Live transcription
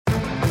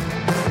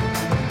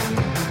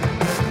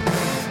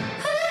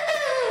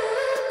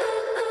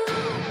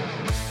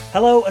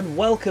Hello and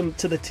welcome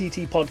to the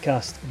TT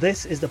Podcast.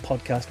 This is the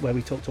podcast where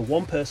we talk to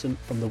one person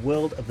from the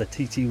world of the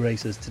TT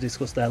racers to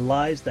discuss their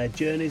lives, their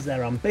journeys,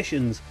 their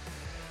ambitions,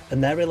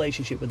 and their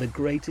relationship with the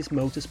greatest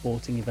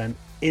motorsporting event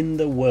in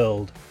the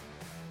world.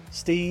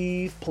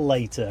 Steve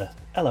Plater.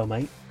 Hello,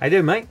 mate. How you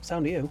doing, mate?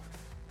 Sound of you.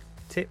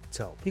 Tip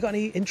top. You got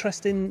any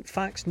interesting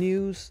facts,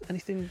 news,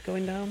 anything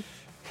going down?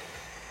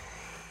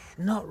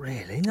 Not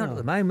really, not at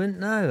the moment,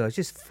 no. I was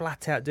just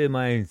flat out doing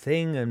my own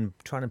thing and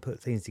trying to put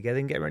things together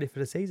and get ready for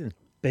the season.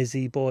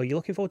 Busy boy. You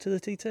looking forward to the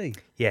TT?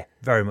 Yeah,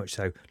 very much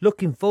so.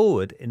 Looking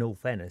forward, in all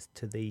fairness,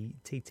 to the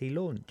TT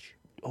launch.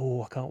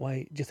 Oh, I can't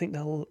wait. Do you think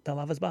they'll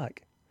have us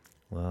back?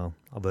 Well,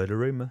 I've heard a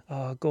rumour.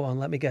 Oh, go on,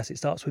 let me guess. It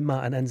starts with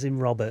Matt and ends in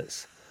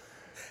Roberts.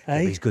 Yeah,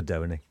 Hey? he's good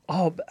though, isn't he?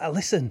 Oh,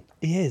 listen,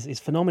 he is. He's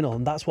phenomenal,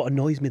 and that's what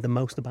annoys me the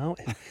most about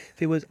him. If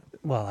he was,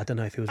 well, I don't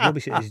know, if he was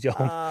rubbish at his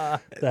job,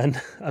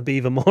 then I'd be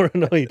even more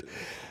annoyed.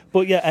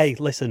 But yeah, hey,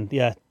 listen,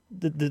 yeah,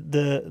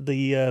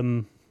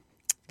 the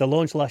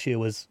launch last year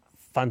was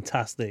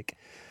fantastic.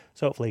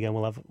 So hopefully again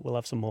we'll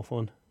have some more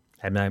fun.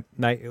 Hey,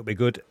 mate, it'll be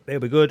good. It'll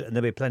be good, and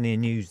there'll be plenty of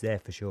news there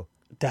for sure.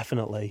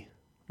 Definitely.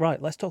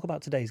 Right, let's talk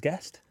about today's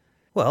guest.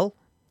 Well,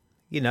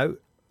 you know,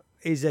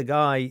 he's a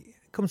guy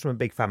comes from a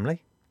big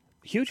family.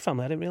 Huge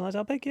family. I didn't realise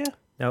how big. Yeah.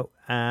 No,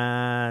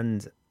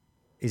 and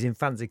he's in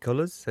fancy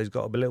colours, so he's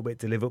got a little bit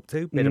to live up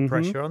to, bit of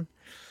pressure on.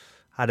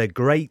 Had a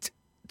great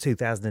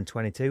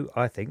 2022,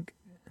 I think.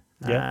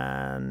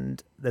 Yeah.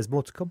 And there's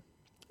more to come.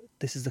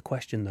 This is the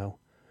question, though.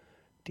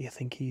 Do you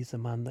think he's the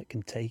man that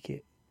can take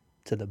it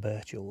to the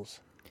Birchells?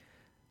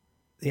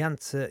 The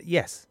answer,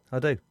 yes, I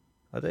do.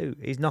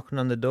 He's knocking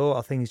on the door.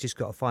 I think he's just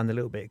got to find a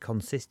little bit of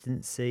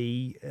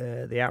consistency.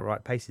 The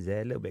outright pace is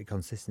there, a little bit of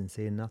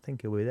consistency, and I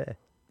think he'll be there.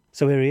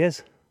 So here he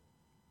is,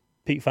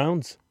 Pete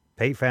Founds.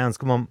 Pete Founds,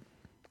 come on.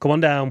 Come on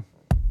down.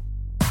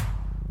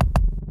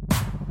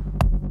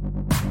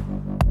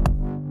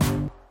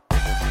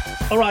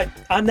 All right,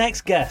 our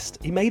next guest.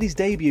 He made his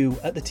debut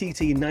at the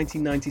TT in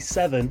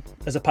 1997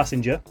 as a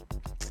passenger.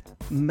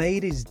 Am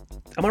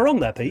I wrong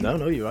there, Pete?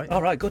 No, you're right.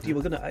 All right, good. It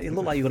looked like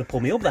you were going to pull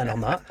me up then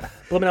on that.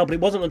 Well, no, but it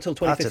wasn't until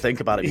 2015. I had to think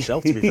about it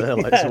myself, to be fair.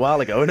 Like, it's a while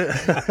ago, isn't it?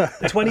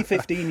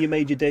 2015, you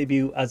made your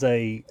debut as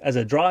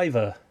a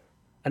driver,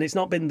 and it's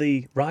not been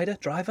the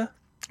driver.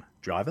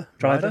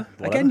 Whatever.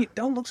 Again, you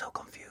don't look so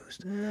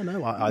confused. Yeah,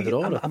 no, either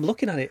or. I'm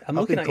looking at it. I'm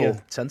I've looking been at you.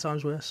 called 10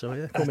 times worse, so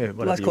yeah, call me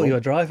whatever Let's call you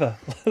a driver.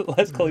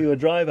 Let's call you a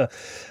driver.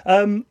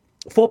 4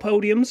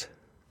 podiums.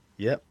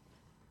 Yep.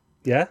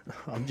 Yeah.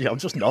 I'm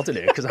just nodding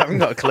here because I haven't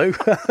got a clue.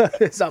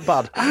 Is that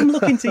bad? I'm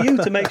looking to you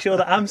to make sure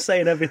that I'm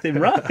saying everything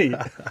right.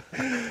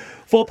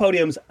 4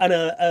 podiums and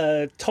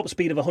a top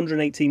speed of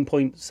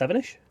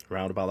 118.7-ish.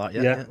 Round about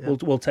that, Yeah.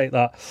 We'll take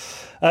that.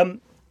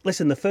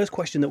 Listen, the first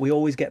question that we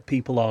always get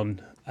people on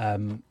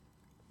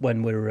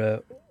when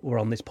we're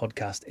on this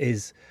podcast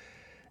is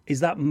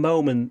that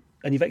moment,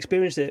 and you've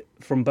experienced it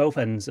from both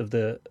ends of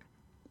the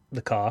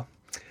car,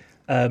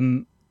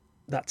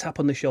 that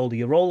tap on the shoulder.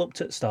 You roll up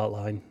to the start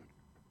line.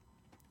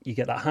 You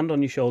get that hand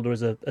on your shoulder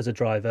as a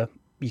driver.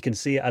 You can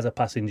see it as a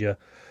passenger.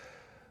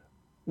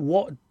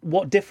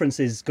 What difference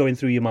is going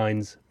through your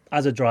minds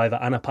as a driver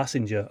and a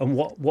passenger, and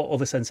what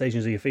other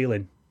sensations are you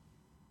feeling?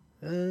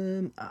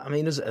 I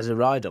mean, as a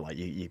rider, like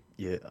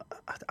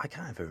I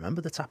can't even remember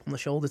the tap on the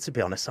shoulder, to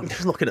be honest. I'm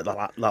just looking at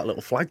that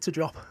little flag to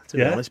drop, to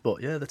be honest.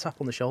 But yeah, the tap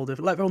on the shoulder.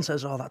 Like everyone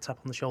says, oh, that tap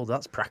on the shoulder,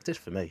 that's practice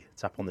for me.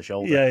 Tap on the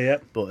shoulder. Yeah.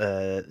 But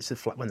it's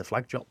when the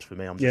flag drops for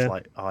me, I'm just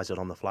like eyes are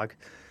on the flag.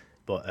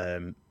 But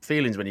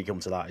feelings when you come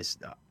to that is,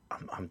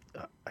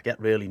 I get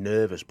really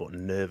nervous, but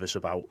nervous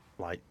about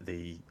like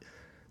the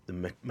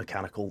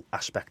mechanical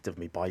aspect of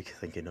my bike,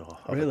 thinking, oh,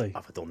 have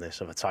I done this?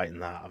 Have I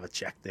tightened that? Have I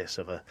checked this?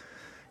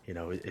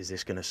 Is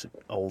this going to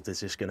hold? Is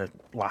this going to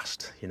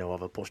last? Have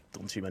I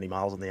done too many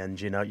miles on the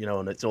engine?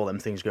 And it's all them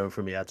things going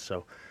through my head.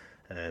 So,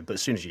 but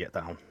as soon as you get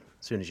down,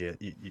 as soon as you're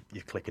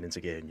clicking into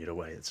gear and you're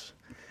away, it's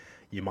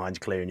your mind's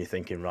clear and you're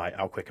thinking, right,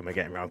 how quick am I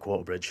getting around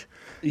Quarterbridge?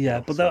 Yeah,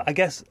 but I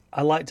guess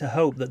I like to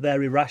hope that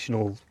they're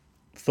irrational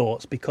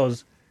thoughts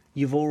because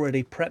you've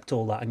already prepped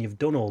all that and you've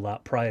done all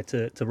that prior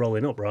to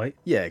rolling up, right?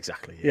 Yeah,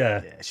 exactly. Yeah.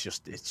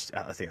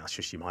 I think that's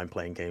just your mind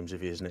playing games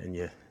with you, isn't it? And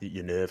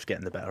your nerves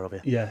getting the better of you.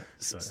 Yeah.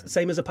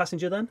 Same as a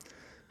passenger then?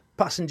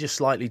 Passenger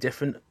slightly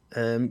different.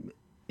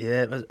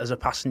 As a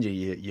passenger,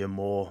 you're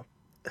more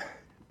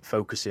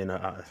focusing.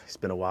 It's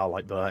been a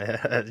while,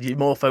 but you're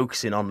more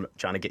focusing on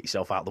trying to get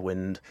yourself out of the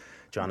wind,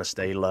 trying to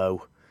stay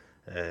low.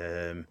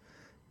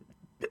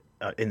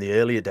 In the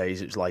earlier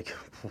days, it was like,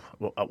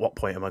 at what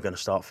point am I going to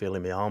start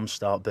feeling my arms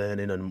start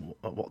burning, and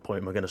at what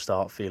point am I going to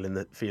start feeling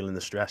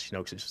the stress?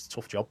 Because it's a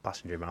tough job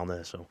passengering around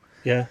there. So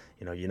yeah,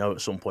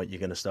 at some point you're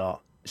going to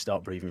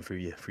start breathing through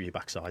your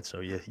backside.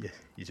 So you're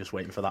just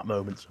waiting for that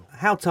moment. So.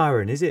 How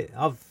tiring is it?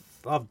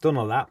 I've done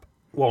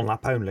one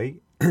lap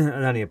only,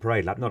 and only a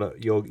parade lap, not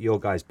at your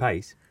guys'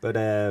 pace. But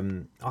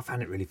I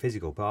found it really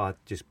physical. But I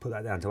just put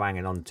that down to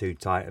hanging on too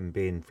tight and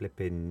being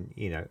flipping,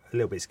 a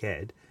little bit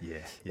scared.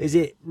 Yeah. Is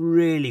it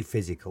really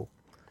physical?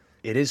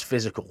 it is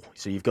physical,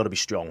 so you've got to be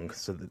strong.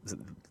 So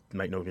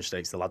make no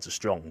mistakes, the lads are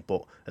strong,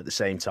 but at the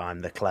same time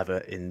they're clever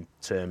in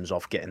terms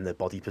of getting their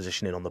body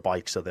positioning on the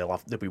bike. So they'll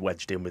be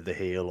wedged in with the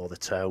heel or the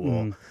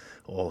toe,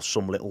 or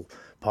some little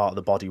part of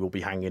the body will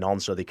be hanging on,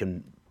 so they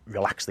can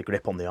relax the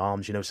grip on the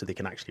arms, so they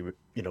can actually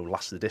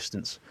last the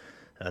distance.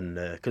 And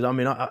because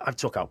I've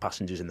took out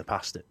passengers in the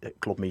past at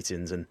club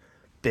meetings, and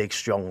big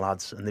strong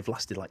lads, and they've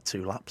lasted like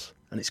 2 laps,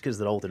 and it's because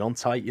they're holding on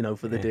tight,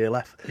 for the dear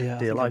life. Yeah,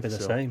 dear life. It'd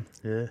be the same.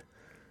 Yeah.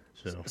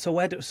 So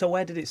where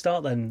did it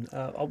start then?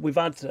 We've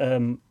had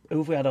who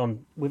have we had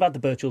on? We've had the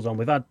Birchells on.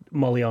 We've had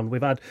Molly on.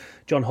 We've had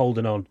John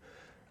Holden on,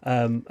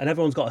 and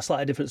everyone's got a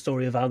slightly different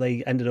story of how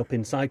they ended up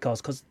in sidecars,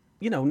 because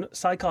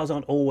sidecars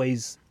aren't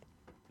always.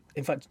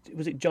 In fact,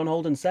 was it John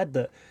Holden said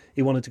that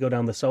he wanted to go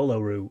down the solo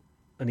route,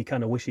 and he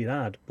kind of wished he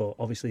had, but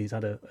obviously he's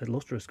had a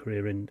illustrious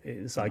career in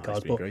sidecars.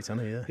 It's been great,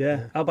 hasn't it?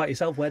 Yeah. How about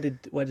yourself? Where did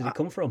it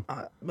come from?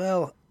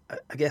 Well,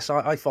 I guess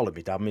I followed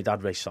my dad. My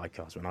dad raced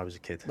sidecars when I was a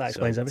kid. That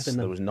explains everything.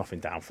 There was nothing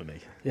down for me.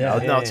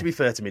 To be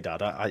fair to my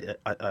dad, I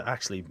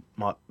actually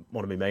one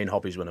of my main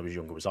hobbies when I was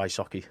younger was ice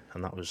hockey,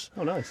 and that was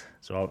nice.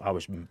 So I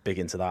was big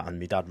into that, and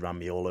my dad ran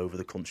me all over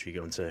the country,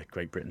 going to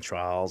Great Britain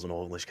trials and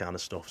all this kind of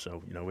stuff.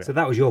 So So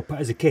that was your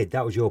as a kid.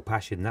 That was your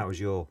passion. That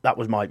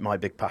was my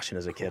big passion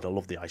as a kid. I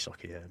loved the ice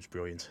hockey. Yeah, it was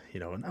brilliant.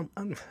 And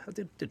I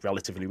did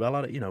relatively well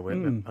at it. We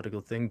had a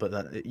good thing,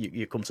 but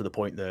you come to the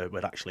point there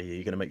where actually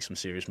you're going to make some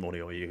serious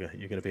money, or you're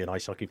going to be an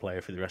ice hockey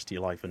player for the rest of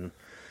your life. And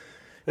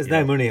there's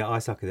no money at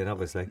ice hockey then,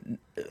 obviously.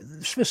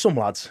 For some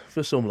lads,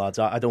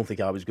 I don't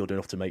think I was good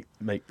enough to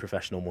make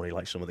professional money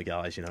like some of the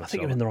guys. I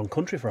think you're in the wrong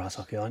country for ice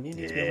hockey, aren't you?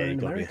 You need to be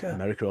over in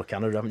America or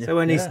Canada, haven't you? So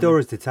any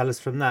stories to tell us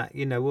from that?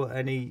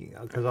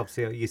 Because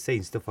obviously you've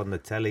seen stuff on the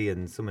telly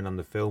and something on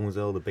the films,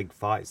 all the big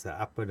fights that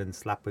happen and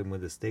slapping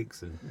with the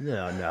sticks. And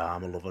No,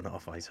 I'm a lover, not a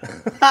fighter.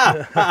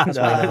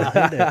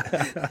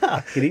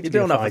 You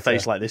don't have a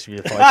face like this when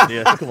you're fighting, do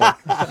you? Come on.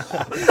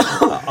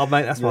 Oh,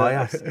 mate, that's why I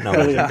asked.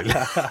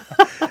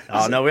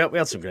 No, we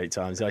had some great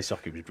times. The ice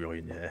hockey was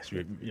brilliant. Yeah,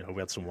 so we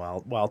had some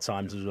wild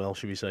times as well,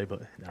 should we say?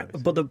 But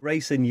the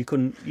racing, you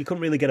couldn't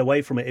really get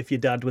away from it if your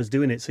dad was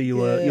doing it, so you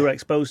were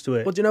exposed to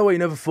it. Well, do you know what? He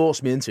never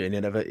forced me into it. He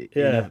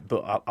never.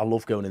 But I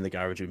love going in the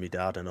garage with my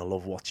dad, and I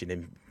love watching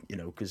him.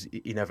 Because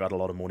he never had a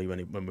lot of money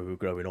when we were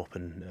growing up,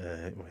 and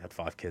we had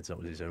 5 kids. That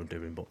was his own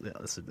doing, but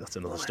that's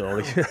another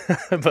story.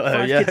 But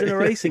 5 kids in a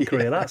racing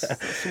career. That's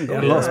some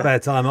a lot of spare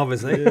time,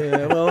 obviously.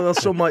 Yeah, well,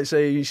 some might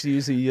say he used to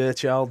use the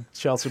child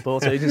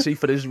support agency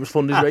for his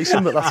fund his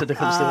racing, but that's a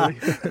different story.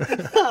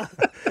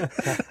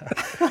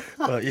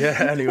 But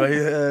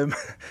anyway,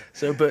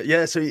 so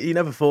he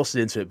never forced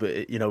it into it.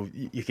 But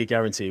you could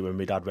guarantee when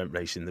my dad went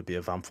racing, there'd be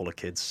a van full of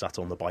kids sat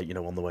on the bike,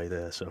 on the way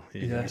there. So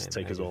he used to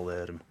take us all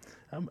there, and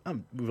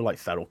we were like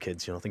feral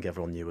kids. I think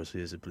everyone knew us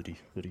as a bloody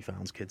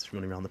Founds kids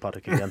running around the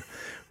paddock again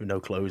with no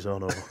clothes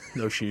on or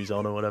no shoes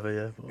on or whatever.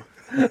 Yeah,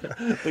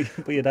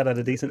 but your dad had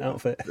a decent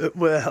outfit.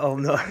 Well,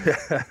 no,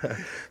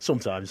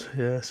 sometimes.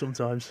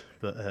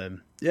 But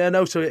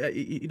so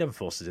he never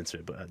forced us into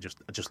it. But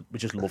we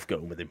just loved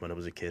going with him when I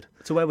was a kid.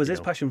 So where was his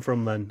passion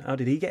from then? How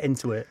did he get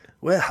into it?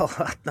 Well,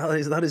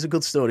 that is a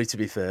good story, to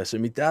be fair. So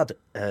my dad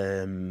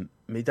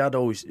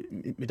always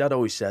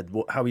said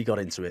how he got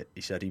into it.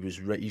 He said he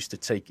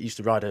used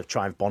to ride a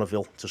Triumph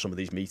Bonneville to some of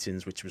these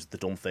meetings, which was the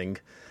dumb thing,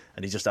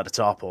 and he just had a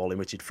tarpaulin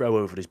which he'd throw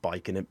over his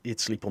bike, and he'd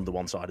sleep under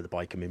one side of the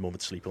bike, and my mum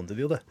would sleep under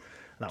the other.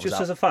 Just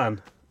as a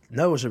fan?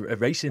 No, as a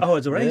racing. Oh,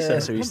 as a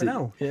racer. So he used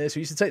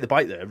to take the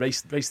bike there,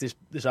 race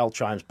this old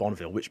Triumph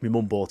Bonneville, which my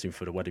mum bought him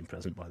for a wedding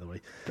present, by the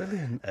way.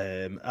 Brilliant.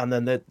 And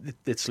then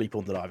they'd sleep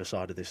under either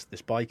side of this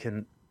bike,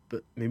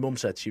 but my mum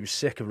said she was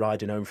sick of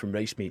riding home from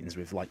race meetings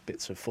with like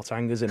bits of foot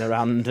hangers in her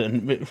hand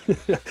and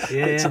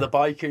bits of the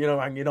bike,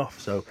 hanging off.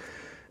 So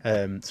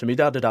my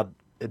dad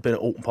had been at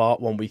Alton Park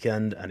one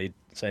weekend, and he'd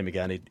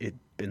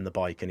been the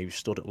bike, and he was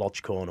stood at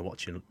Lodge Corner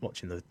watching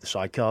the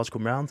sidecars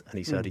come round, and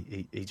he said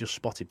he just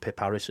spotted Pip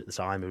Harris at the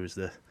time, who was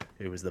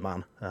the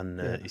man,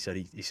 and he said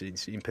he'd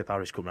seen Pip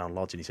Harris come round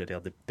Lodge, and he said he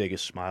had the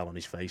biggest smile on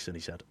his face, and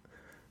he said,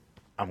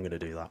 "I'm going to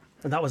do that."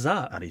 And that was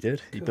that. And he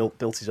did. He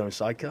built his own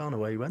sidecar, and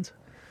away he went.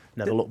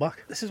 Never looked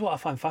back. This is what I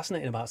find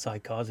fascinating about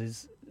sidecars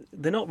is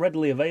they're not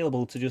readily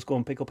available to just go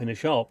and pick up in a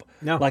shop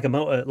like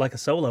a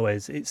solo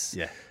is. It's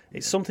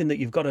something that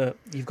you've got to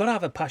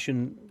have a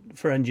passion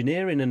for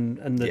engineering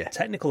and the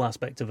technical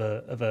aspect of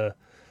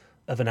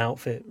an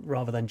outfit,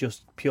 rather than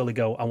just purely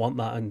go, I want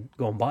that, and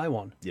go and buy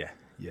one.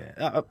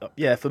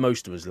 For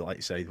most of us, like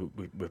you say,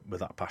 we're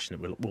that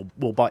passionate.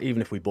 We'll buy,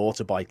 even if we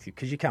bought a bike,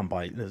 because you can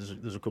buy.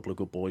 There's a couple of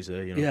good boys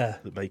there,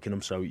 that making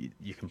them. So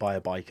you can buy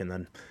a bike, and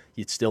then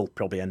you'd still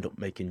probably end up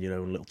making your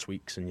own little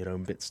tweaks and your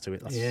own bits to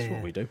it. That's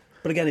what we do.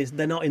 But again,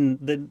 they're not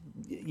in.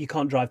 You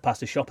can't drive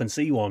past a shop and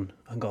see one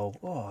and go,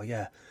 oh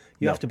yeah.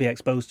 You have to be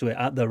exposed to it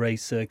at the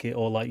race circuit,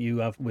 or like you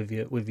have with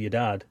your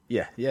dad.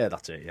 Yeah,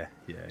 that's it.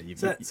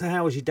 Yeah. So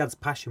how was your dad's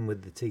passion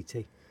with the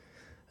TT?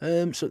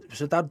 So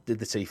Dad did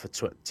the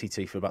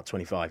TT for about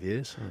 25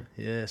 years.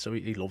 Yeah, so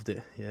he loved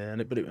it. Yeah,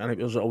 and it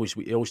was always,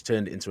 he always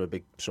turned it into a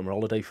big summer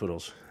holiday for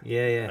us.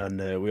 Yeah.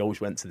 And we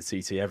always went to the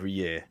TT every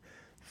year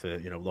for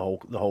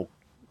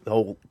the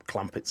whole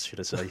clampets, should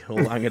I say,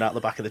 all hanging out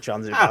the back of the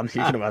transit van.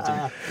 You can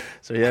imagine.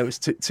 So yeah, it was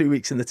 2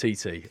 weeks in the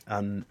TT,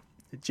 and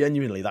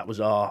genuinely that was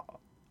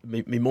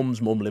my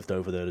mum's mum lived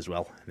over there as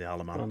well in the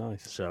Isle of Man. Oh,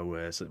 nice. So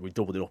we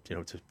doubled it up,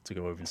 to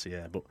go over and see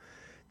her. But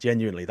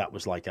genuinely, that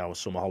was like our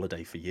summer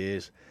holiday for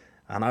years.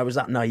 And I was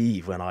that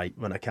naive when I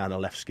kind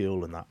of left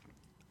school and that.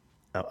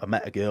 I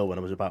met a girl when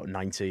I was about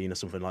 19 or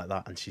something like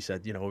that, and she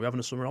said, we're having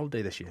a summer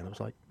holiday this year. And I was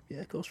like, yeah,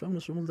 of course, we're having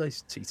a summer holiday.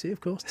 TT,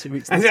 of course, 2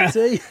 weeks in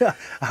the TT.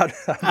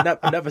 I'd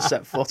never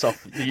set foot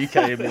off the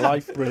UK in my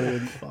life.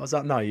 Brilliant. I was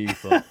that naive,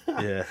 but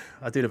yeah,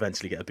 I did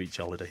eventually get a beach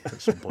holiday at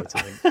some point,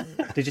 I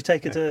think. Did you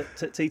take her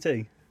to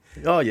TT?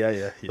 Oh, yeah.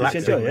 Did she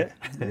enjoy it?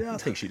 Yeah, I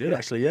think she did,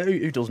 actually. Yeah,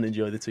 who doesn't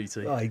enjoy the TT?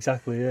 Oh,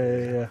 exactly.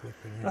 Yeah.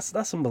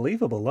 That's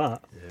unbelievable,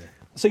 that. Yeah.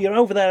 So you're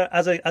over there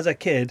as a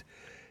kid,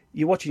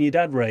 you're watching your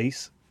dad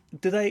race.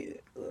 Do they,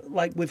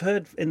 like we've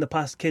heard in the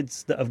past,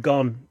 kids that have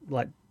gone,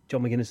 like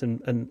John McGuinness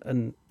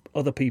and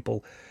other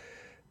people,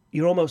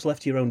 you're almost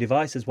left to your own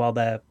devices while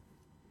they're,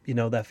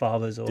 their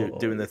fathers or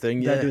doing their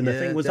thing. They're doing their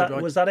thing. Was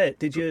that it?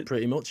 Did you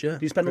pretty much? Yeah.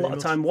 Did you spend a lot of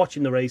time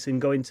watching the race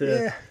and going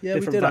to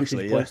different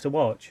vantage points to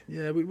watch?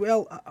 Yeah.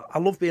 I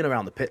love being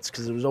around the pits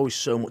because there was always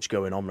so much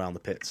going on around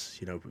the pits.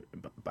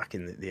 Back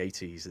in the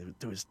 80s,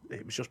 it was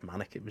just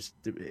manic.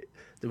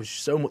 There was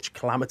so much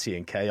calamity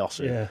and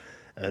chaos.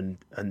 And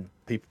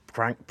people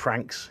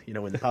pranks, in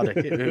the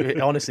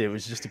paddock. Honestly, it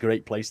was just a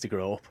great place to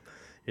grow up.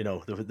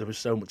 There was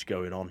so much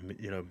going on.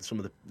 Some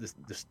of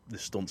the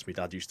stunts my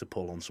dad used to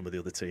pull on some of the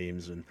other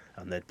teams, and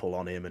they'd pull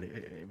on him, and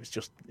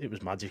it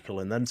was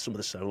magical. And then some of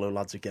the solo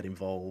lads would get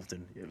involved.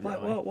 And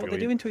what were they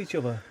doing to each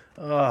other?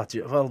 Oh,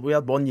 well, we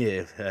had one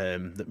year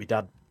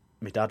that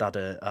my dad had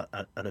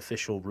an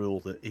official rule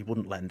that he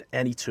wouldn't lend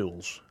any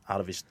tools out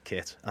of his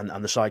kit,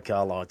 and the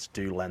sidecar lads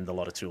do lend a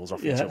lot of tools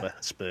off each other,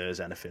 spurs,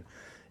 anything.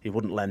 He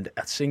wouldn't lend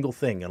a single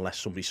thing unless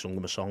somebody sung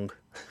him a song.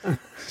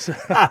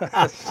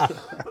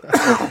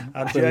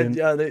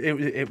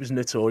 It was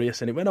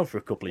notorious, and it went on for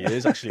a couple of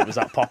years. Actually, it was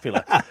that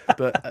popular,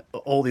 but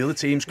all the other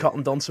teams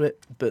cottoned onto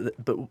it. But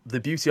the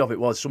beauty of it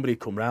was somebody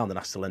would come round and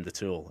ask to lend a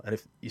tool, and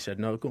if you said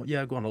no, go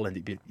on, I'll lend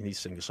it. You need to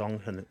sing a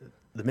song, and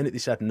the minute they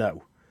said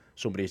no,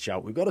 somebody would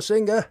shout, "We've got a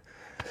singer!"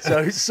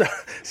 So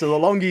the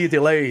longer you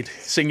delayed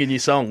singing your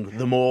song,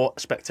 the more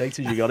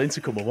spectators you got in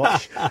to come and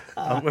watch.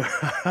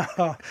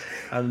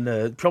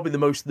 And probably the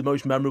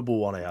most memorable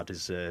one I had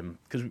is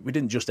because we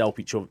didn't just help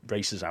each other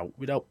races out,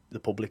 we'd help the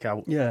public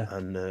out. Yeah.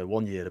 And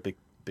one year a big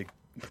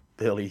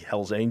burly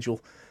Hell's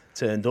Angel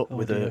turned up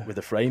with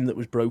a frame that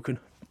was broken,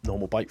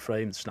 normal bike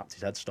frame, snapped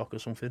his headstock or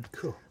something.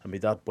 Cool. And my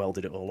dad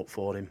welded it all up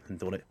for him and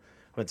done it.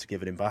 Went to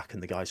give it him back,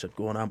 and the guy said,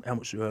 "Go on, how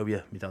much do I owe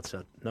you?" My dad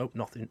said, "No,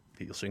 nothing.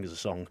 You'll sing us a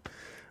song."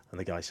 And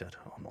the guy said,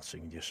 "I'm not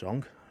singing your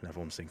song." And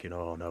everyone's thinking,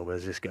 "Oh no,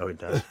 where's this going,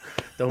 Dad?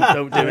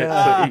 Don't do it."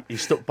 But he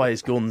stuck by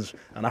his guns,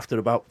 and after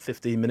about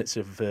 15 minutes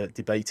of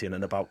debating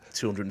and about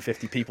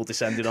 250 people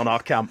descending on our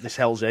camp, this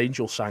Hell's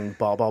Angel sang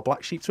 "Bar Bar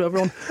Black Sheep" to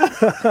everyone.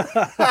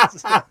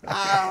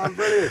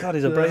 Brilliant! God,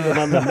 he's a braver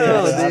man than me.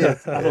 I'd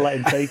have let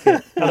him take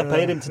it. I'd have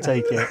paid him to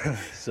take it.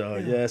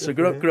 So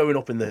growing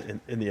up in the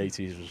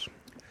 80s was.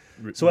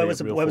 So where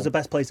was the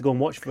best place to go and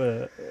watch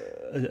for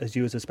as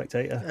you as a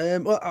spectator?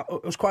 Well, I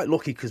was quite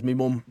lucky because my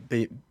mum,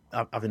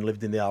 having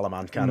lived in the Isle of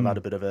Man, kind of had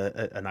a bit of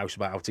an house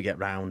about how to get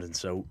round, and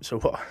so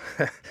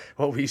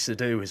what we used to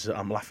do is,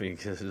 I'm laughing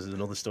because there's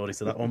another story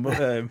to that one,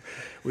 but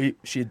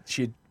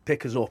she'd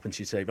pick us up and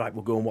she'd say, "Right,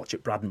 we'll go and watch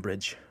at Braddon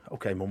Bridge."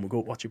 "Okay, Mum, we'll go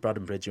watch at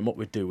Braddon Bridge." And what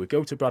we'd do, we'd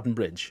go to Braddon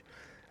Bridge,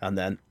 and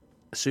then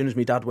as soon as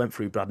my dad went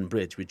through Braddon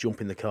Bridge, we'd jump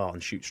in the car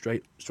and shoot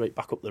straight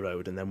back up the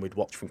road, and then we'd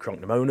watch from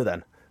Cronknamona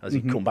then, as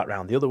he'd come back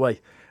round the other way.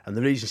 And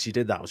the reason she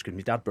did that was because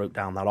my dad broke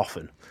down that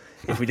often.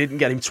 If we didn't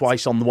get him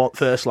twice on the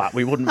first lap,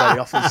 we wouldn't very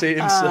often see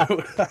him.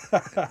 So.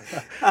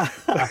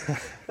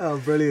 Oh,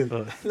 brilliant.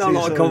 Not a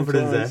lot of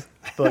confidence there.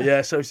 But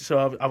yeah,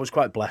 so I was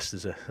quite blessed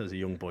as a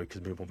young boy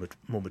because my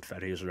mum would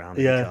ferry us around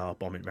in the car,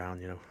 bomb it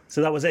round,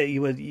 So that was it.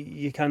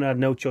 You kind of had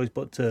no choice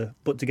but to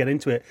get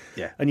into it.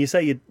 Yeah. And you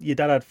say your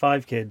dad had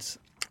 5 kids.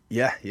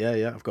 Yeah.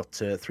 I've got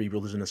 3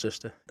 brothers and a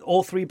sister.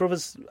 All 3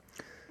 brothers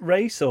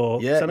race,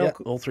 or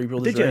all 3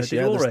 brothers race. Did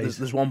you all race?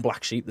 There's one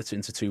black sheep that's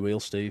into 2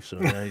 wheels, Steve. So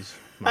he's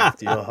might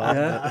to your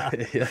heart.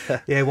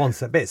 Yeah,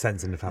 once a bit of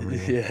sense in the family.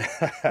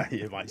 Yeah,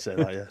 you might say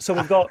that. Yeah. So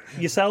we've got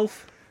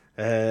yourself.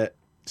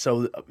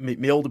 So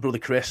my older brother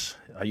Chris,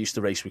 I used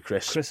to race with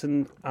Chris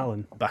and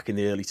Alan back in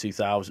the early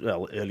 2000s.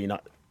 Well,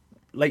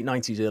 late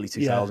 90s, early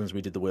 2000s. Yeah.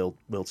 We did the World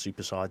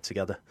Superside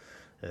together.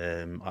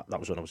 That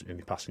was when I was in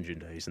my passenger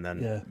days, and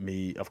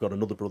then I've got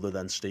another brother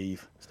then,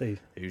 Steve,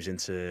 who's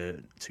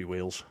into 2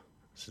 wheels.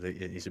 So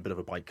he's a bit of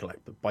a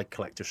bike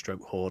collector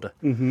stroke hoarder.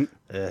 Mm-hmm.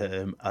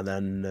 And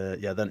then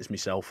then it's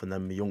myself, and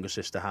then my younger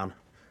sister Han,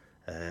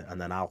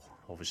 and then Al,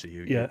 obviously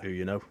who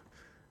you know,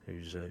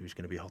 who's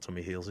going to be hot on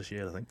my heels this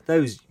year, I think.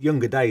 Those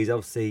younger days,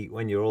 obviously,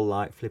 when you're all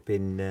like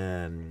flipping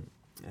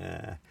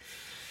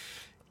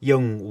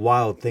young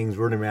wild things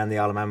running around the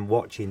Isle of Man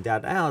watching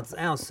Dad.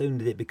 How soon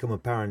did it become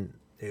apparent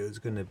it was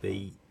going to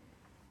be?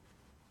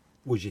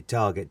 Was your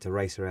target to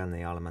race around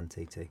the Isle of Man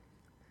TT?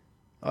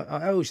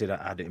 I always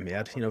had it in my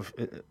head. You know,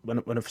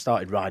 when I've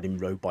started riding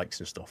road bikes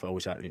and stuff, I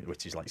always had it,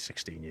 which is like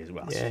 16 years.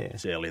 Well,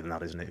 it's earlier than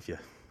that, isn't it? If you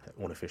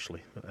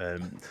unofficially,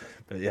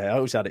 but yeah, I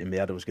always had it in my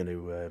head. I was going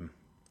to,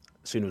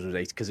 as soon as I was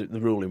 18, because the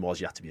ruling was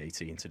you had to be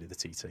 18 to do the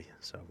TT.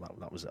 So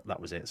that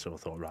was it. So I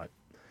thought, right,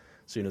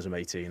 as soon as I'm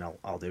 18,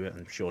 I'll do it.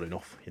 And sure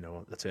enough, you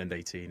know, I turned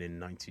 18 in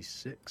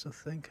 '96, I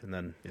think, and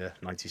then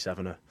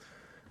 '97,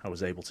 I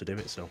was able to do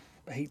it. So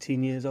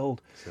 18 years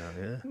old. So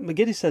yeah,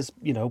 McGuinness says,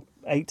 you know,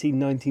 18,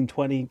 19,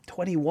 20,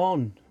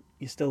 21.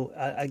 You're still,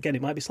 again,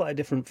 it might be slightly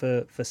different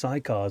for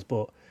sidecars,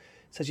 but it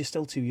says you're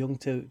still too young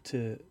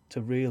to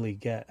really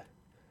get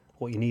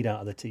what you need out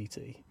of the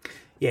TT.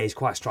 Yeah, he's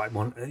quite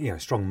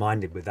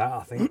strong-minded with that,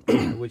 I think.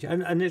 Which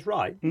and it's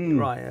right.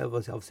 Right.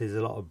 Obviously, there's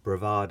a lot of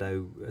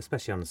bravado,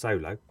 especially on a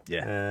solo.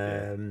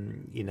 Yeah.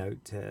 You know,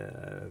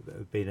 to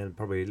being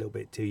probably a little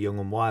bit too young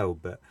and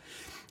wild, but.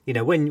 You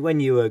know,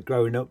 when you were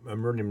growing up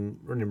and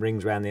running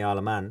rings around the Isle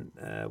of Man,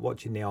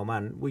 watching the old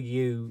man,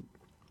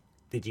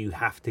 did you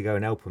have to go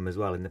and help him as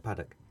well in the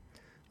paddock?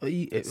 Well,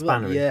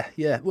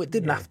 yeah. Well, it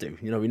didn't have to.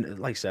 You know,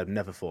 like I said,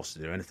 never forced to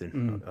do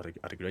anything. I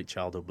had a great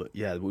childhood, but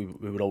yeah, we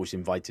were always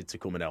invited to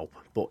come and help.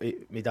 But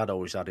my dad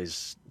always had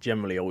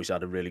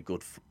a really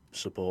good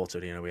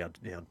supporter. You know, we had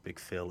Big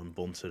Phil and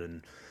Bunter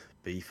and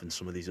Beef and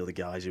some of these other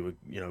guys who were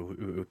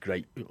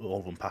great. All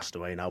of them passed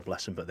away now,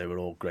 bless them, but they were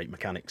all great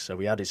mechanics. So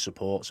we had his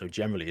support. So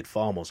generally, he'd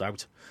farm us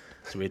out.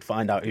 So we'd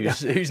find out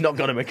who's not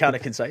got a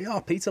mechanic and say, "Oh,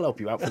 Pete will help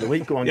you out for the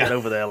week. Go on, get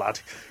over there, lad."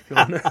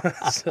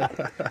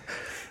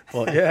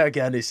 But yeah,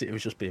 again, it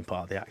was just being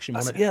part of the action,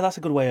 wasn't it? Yeah, that's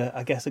a good way,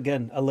 I guess,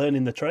 again, of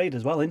learning the trade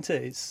as well, isn't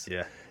it? It's,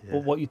 yeah.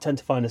 Well, what you tend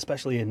to find,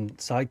 especially in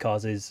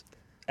sidecars, is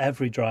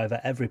every driver,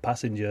 every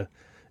passenger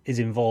is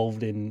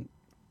involved in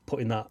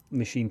putting that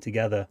machine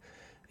together.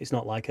 It's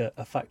not like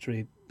a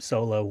factory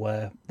solo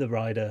where the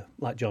rider,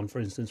 like John, for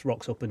instance,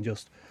 rocks up and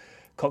just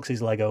cocks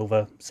his leg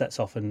over,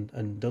 sets off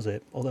and does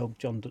it. Although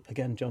John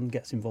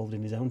gets involved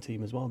in his own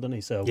team as well, doesn't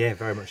he? So yeah,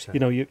 very much so. You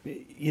know,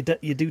 you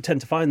do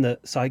tend to find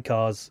that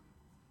sidecars,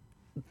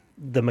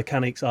 the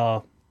mechanics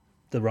are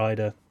the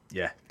rider,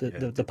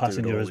 the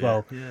passenger as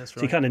well. Yeah, that's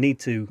right. So you kind of need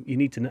to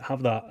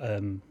have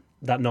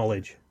that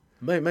knowledge.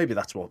 Maybe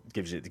that's what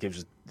gives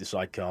the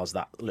sidecars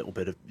that little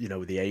bit of, you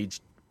know, the age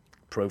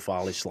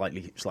profile is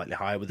slightly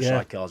higher with the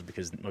sidecars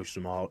because most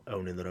of them are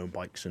owning their own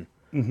bikes and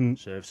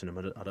servicing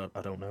them.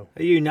 I don't know.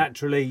 Are you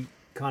naturally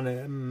kind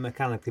of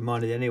mechanically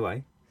minded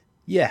anyway?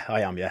 Yeah,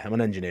 I am. Yeah, I'm an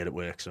engineer at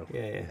work, so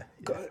yeah.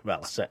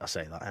 Well, I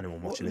say that.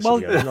 Anyone watching this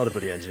video is not a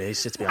bloody engineer. He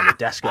sits behind the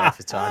desk half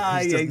the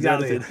time.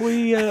 Exactly.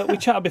 We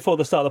chatted before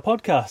the start of the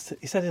podcast.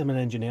 He said I'm an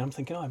engineer. I'm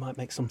thinking, I might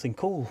make something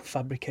cool,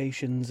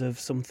 fabrications of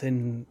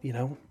something, you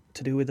know,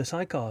 to do with the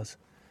sidecars.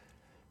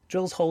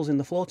 Drills holes in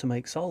the floor to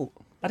make salt.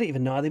 I didn't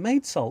even know how they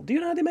made salt. Do you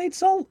know how they made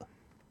salt?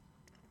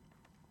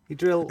 You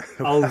drill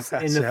holes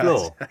in the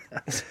floor.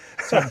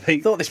 Sorry,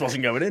 Pete. Thought this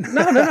wasn't going in.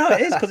 No,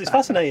 it is, because it's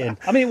fascinating.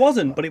 I mean, it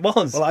wasn't, but it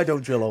was. Well, I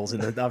don't drill holes in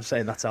the. I'm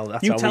saying that's how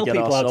we tell get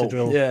our people how to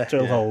salt.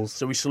 drill holes.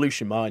 So we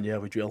solution mine. Yeah,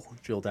 we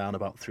drill down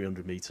about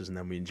 300 meters, and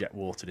then we inject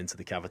water into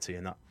the cavity,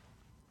 and that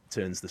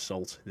turns the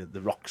salt,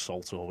 the rock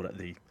salt, or whatever,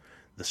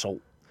 the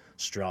salt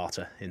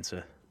strata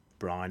into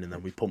brine, and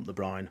then we pump the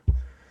brine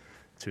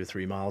 2 or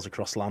 3 miles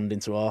across land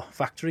into our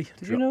factory.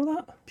 Did you know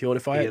that?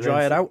 Purify it,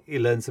 dry it out. You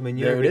learn something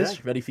new. There it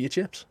is, ready for your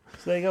chips.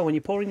 So there you go. When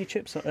you're pouring your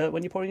chips,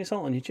 when you're pouring your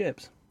salt on your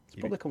chips, it's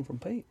probably come from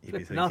Pete.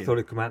 No, I thought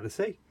it'd come out of the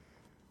sea.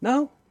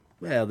 No.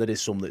 Well, there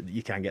is some that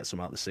you can get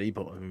some out of the sea,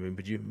 but I mean,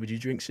 would you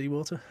drink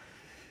seawater?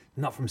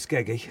 Not from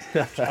Skeggy.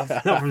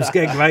 Not from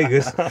Skeg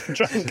Vegas.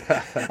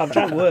 I've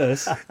drank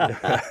worse.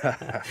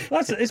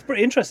 It's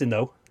pretty interesting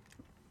though.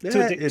 Yeah,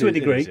 to a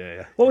degree.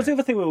 Yeah. What was the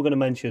other thing we were going to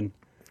mention?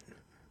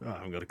 Oh, I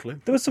haven't got a clue.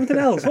 There was something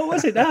else. What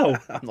was it now?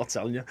 I'm not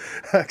telling you,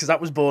 because that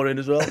was boring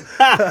as well.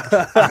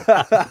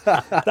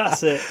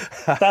 That's it.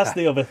 That's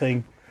the other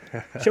thing.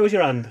 Show us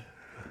your hand.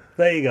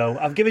 There you go.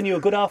 I've given you a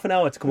good half an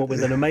hour to come up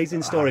with an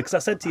amazing story, because I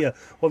said to you,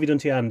 what have you done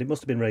to your hand? It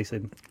must have been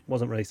racing. It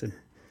wasn't racing.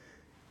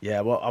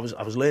 Yeah, well, I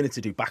was learning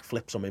to do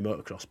backflips on my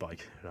motocross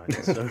bike. Right,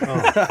 so,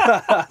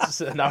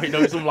 so now he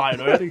knows I'm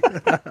lying already.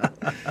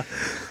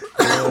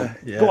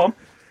 Yeah. Go on.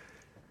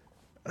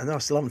 I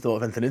still haven't thought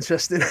of anything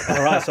interesting.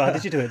 All right, so how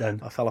did you do it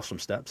then? I fell off some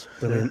steps.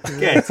 Brilliant.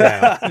 Get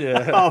out.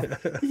 Yeah. Oh,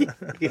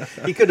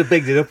 you could have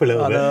bigged it up a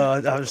little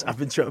bit.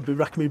 I've been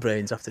racking my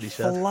brains after he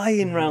said.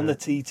 Flying round the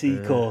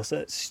TT course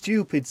at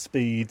stupid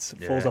speeds,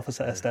 falls off a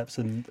set of steps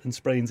and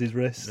sprains his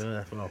wrist.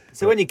 Yeah, well,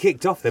 So when you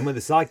kicked off then with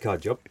the sidecar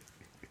job,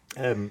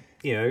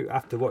 you know,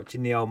 after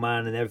watching the old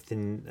man and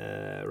everything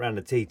around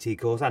the TT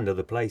course and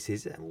other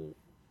places,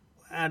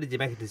 how did you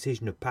make a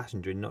decision of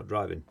passenger and not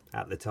driving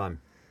at the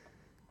time?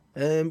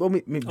 Well,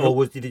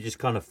 did it just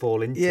kind of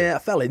fall into? Yeah, I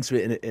fell into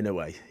it in a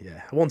way.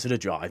 Yeah, I wanted to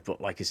drive,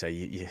 but like I say,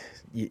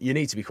 you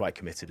need to be quite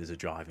committed as a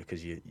driver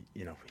because you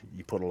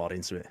put a lot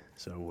into it.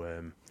 So,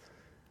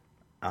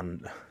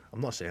 and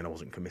I'm not saying I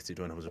wasn't committed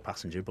when I was a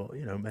passenger, but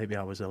you know, maybe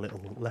I was a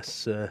little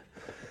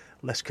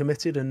less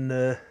committed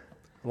and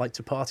like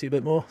to party a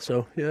bit more.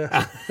 So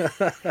yeah,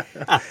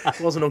 it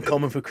wasn't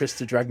uncommon for Chris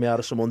to drag me out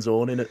of someone's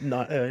awning at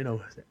night,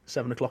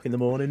 7 o'clock in the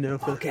morning.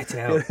 Get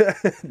out.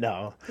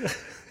 No,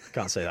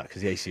 can't say that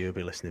because the ACU will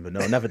be listening. But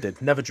no,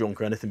 never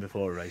drunk or anything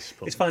before a race.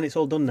 But It's fine. It's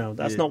all done now.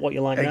 That's not what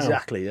you like now.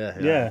 exactly. Yeah,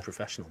 Yeah. I'm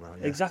professional now.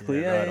 Yeah,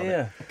 Exactly. right on it.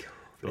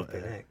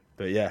 Yeah.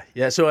 But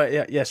yeah. So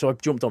I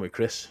jumped on with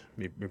Chris,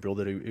 my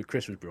brother. Who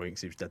Chris was brilliant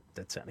because he was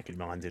dead technically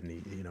minded,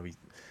 and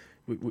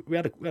we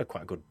had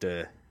quite a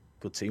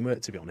good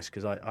teamwork, to be honest.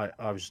 Because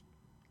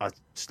I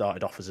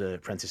started off as an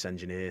apprentice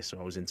engineer, so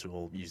I was into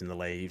all using the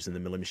lathes and the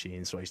milling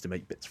machines. So I used to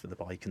make bits for the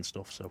bike and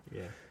stuff. So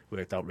it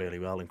worked out really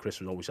well. And Chris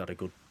was always had a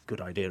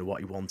good idea of what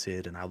he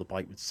wanted and how the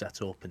bike would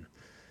set up, and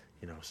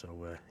we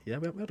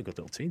had a good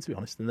little team, to be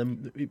honest. And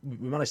then we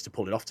managed to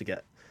pull it off to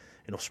get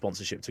enough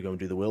sponsorship to go and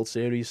do the World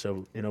Series.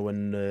 So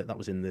when that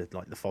was in the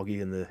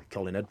Foggy and the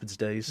Colin Edwards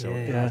days. So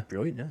it was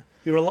brilliant. Yeah,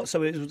 You were a lot.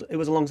 So it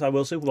was alongside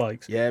World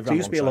Superbikes. Yeah, so it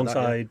used to be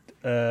alongside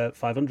alongside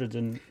 500s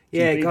and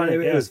Yeah, GP, kind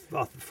of. didn't It was,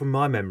 from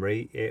my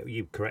memory.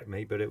 You correct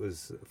me, but it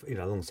was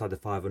alongside the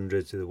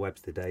 500 to the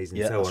Webster days and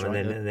Yeah, so on, that's and right,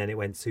 then yeah. and then it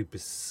went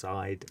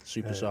Superside.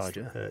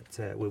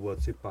 Superside, with World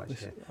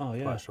Superbikes. Oh,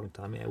 yeah. Quite a strong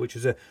time, which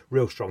was a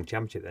real strong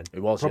championship then. It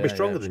was probably yeah,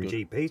 stronger yeah, it than was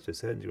good. GP to a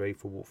certain degree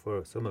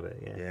for some of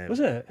it. Yeah, Was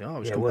it? Yeah, it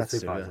was yeah, World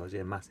competitive. Superbikes was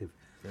massive.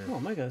 Oh,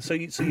 mega! So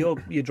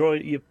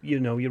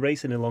you're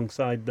racing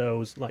alongside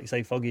those, like you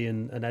say, Foggy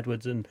and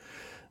Edwards, and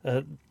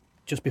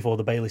just before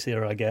the Bayliss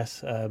era, I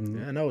guess. Yeah,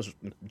 no, I was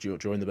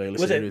during the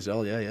Bayless Was it? series as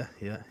well. Yeah.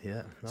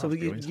 No, So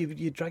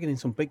you're dragging in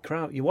some big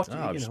crowd. You watched,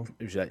 No, you know.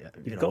 it was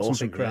You've got some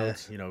awesome, big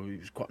crowds. Yeah.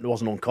 It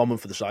wasn't uncommon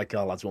for the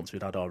sidecar lads once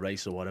we'd had our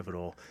race or whatever,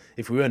 or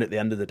if we weren't at the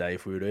end of the day,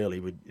 if we were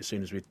early, as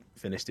soon as we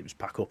finished, it was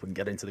pack up and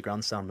get into the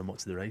grandstand and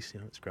watch the race.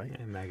 It's great.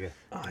 Yeah, mega.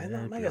 Oh, Yeah,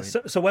 mega.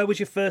 brilliant. So where was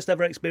your first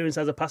ever experience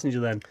as a passenger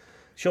then?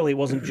 Surely it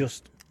wasn't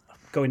just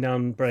going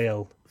down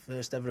Braille.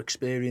 First ever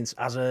experience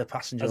as a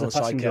passenger As a on a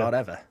sidecar passenger.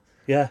 ever.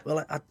 Yeah.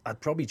 Well, I'd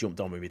probably jumped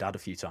on with my dad a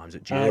few times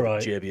at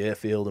right. Derby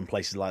Airfield and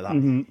places like that.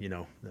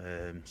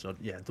 So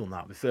yeah, done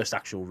that. The first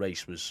actual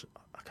race was,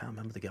 I can't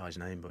remember the guy's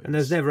name, but And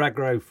there's never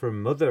aggro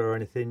from mother or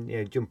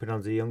anything. Jumping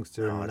onto a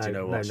youngster and do you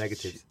know no what?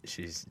 negatives.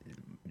 She's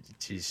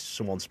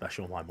someone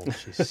special, my mum.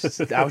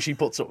 How she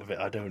puts up with it,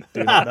 I do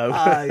not know.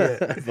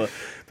 Yeah.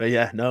 but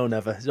yeah, no,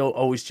 never. It's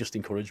always just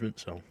encouragement.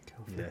 So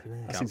yeah,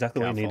 That's can't-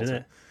 exactly what you can't need, falter. isn't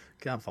it?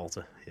 Can't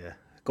falter. Yeah.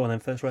 Go on then,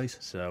 first race.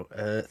 So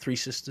Three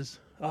Sisters.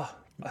 Oh,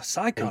 a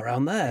sidecar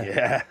around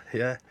there.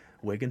 Yeah.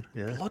 Wigan.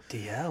 Yeah.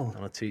 Bloody hell.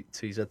 On a TZ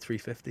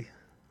 350.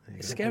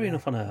 It's scary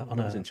enough on That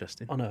was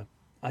interesting.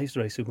 I used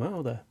to race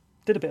Supermoto there.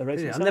 Did a bit of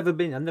racing. I've myself. never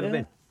been. I've never Yeah.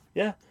 been.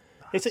 Yeah.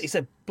 It's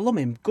a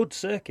blooming good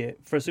circuit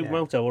for a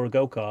Supermoto or a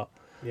go-kart.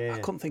 Yeah. I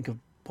couldn't think of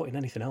putting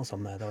anything else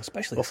on there though,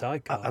 especially a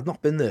sidecar. I'd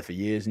not been there for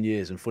years and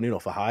years, and funny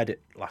enough, I hired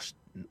it last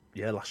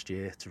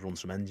year to run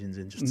some engines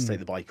in, just to take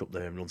the bike up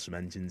there and run some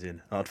engines in.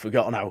 And I'd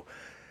forgotten how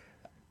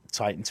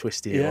tight and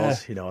twisty it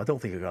was. I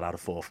don't think I got out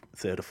of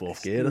third or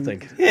fourth gear. I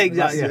think. Yeah,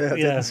 exactly. I Yeah.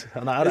 didn't.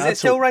 And I Is had it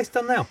still to- raced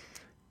on now?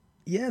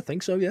 Yeah, I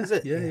think so. Yeah, Is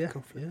it? Yeah. Yeah,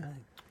 cool.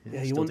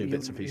 Yeah, Still do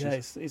bits and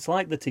pieces. Yeah, it's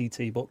like the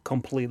TT, but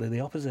completely the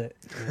opposite.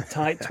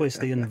 Tight,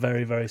 twisty, and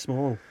very, very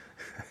small.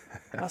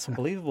 That's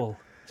unbelievable.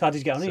 So how did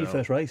you get on in your So-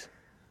 first race?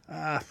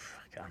 I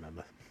can't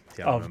remember.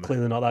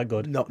 Clearly not that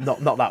good. Not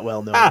that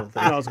well. No, I don't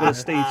think. No, I was going to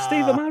Steve.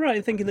 Steve, am I right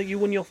in thinking that you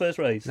won your first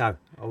race? No,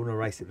 I won a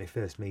race at my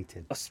first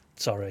meeting.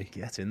 Sorry.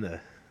 Get in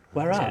there.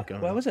 Where How's at? it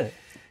going? Where was it?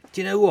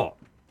 Do you know what?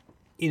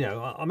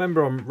 I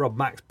remember on Rob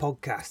Mack's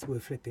podcast, we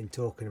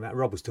were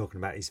Rob was talking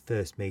about his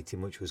first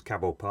meeting, which was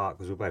Cabwell Park,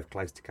 because we're both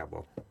close to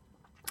Cabwell.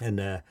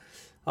 And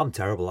I'm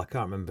terrible. I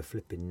can't remember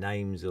flipping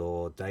names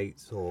or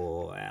dates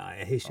or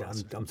history.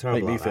 I'm terrible.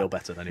 Make me like feel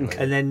that. better anyway.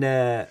 And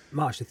then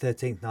March the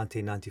 13th,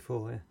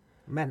 1994. Yeah.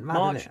 Mad,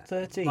 March isn't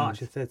it? 13th? March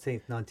the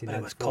 13th, 1994.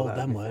 It was cold that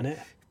then, was weren't it?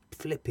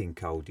 Flipping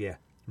cold, yeah.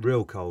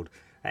 Real cold.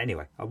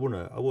 Anyway, I won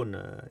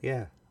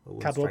Cadwell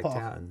straight Park?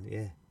 out and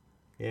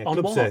yeah, On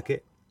club what?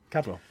 circuit.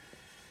 Cadwell.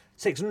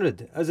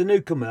 600. As a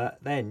newcomer,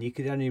 then you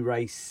could only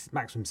race,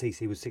 maximum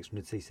CC was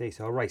 600cc,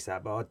 so I raced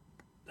that, but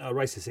I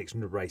raced the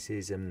 600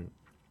 races and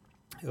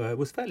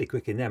was fairly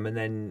quick in them. And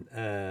then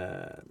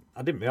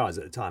I didn't realise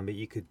at the time, but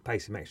you could pay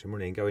some extra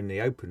money and go in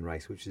the open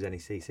race, which is any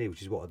CC,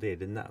 which is what I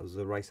did, and that was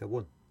the race I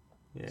won.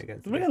 Yeah,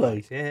 against the big Really?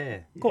 guys. Yeah.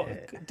 What,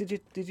 yeah.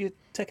 did you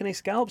take any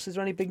scalps? Is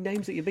there any big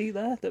names that you beat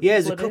there? that Yeah,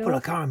 there's a people are couple. I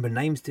doing? can't remember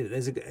names to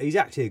it. He's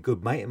actually a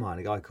good mate of mine,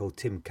 a guy called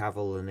Tim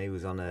Cavell, and he'd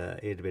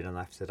been on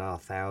FZR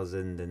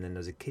 1000, and then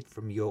there's a kid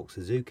from York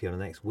Suzuki on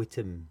the next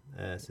Whittam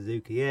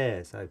Suzuki.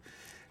 Yeah, so a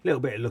little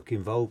bit of luck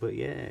involved, but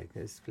yeah,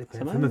 it's flipping.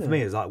 That's For me,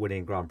 amazing. it was like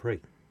winning Grand Prix.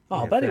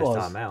 Oh, I bet it first was.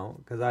 time out,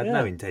 because I had Yeah.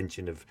 no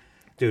intention of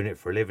doing it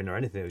for a living or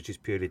anything. It was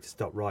just purely to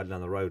stop riding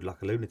on the road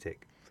like a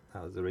lunatic.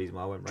 That was the reason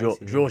why I went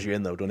racing. Draws you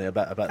in though, doesn't it? I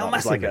bet that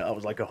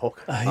was like a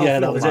hook. Yeah,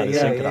 that was it.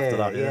 Yeah, Yeah. after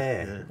that.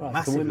 Yeah. Right,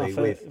 I can win my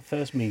Massively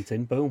first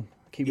meeting. Boom.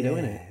 Keep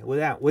doing it.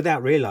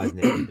 without realising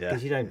it, because Yeah,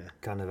 you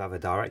don't kind of have a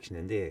direction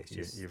in, do you? It's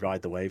just You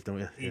ride the wave, don't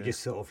you? you're Yeah. just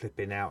sort of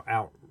flipping out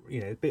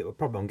a bit of a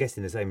problem. I'm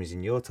guessing the same as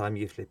in your time.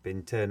 You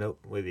flipping turn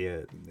up with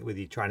your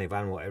tranny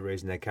van, whatever it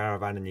is, in their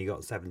caravan, and you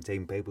got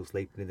 17 people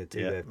sleeping in the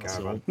two-bed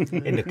caravan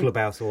in the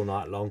clubhouse all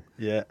night long.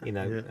 Yeah,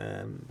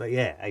 but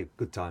yeah, hey,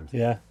 good times.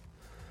 Yeah.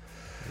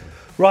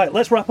 Right,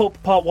 let's wrap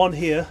up part 1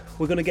 here.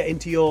 We're going to get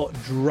into your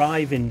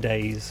driving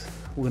days.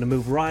 We're going to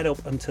move right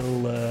up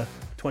until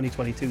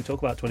 2022, talk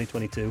about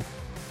 2022,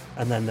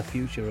 and then the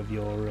future of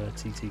your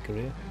TT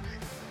career.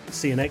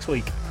 See you next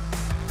week.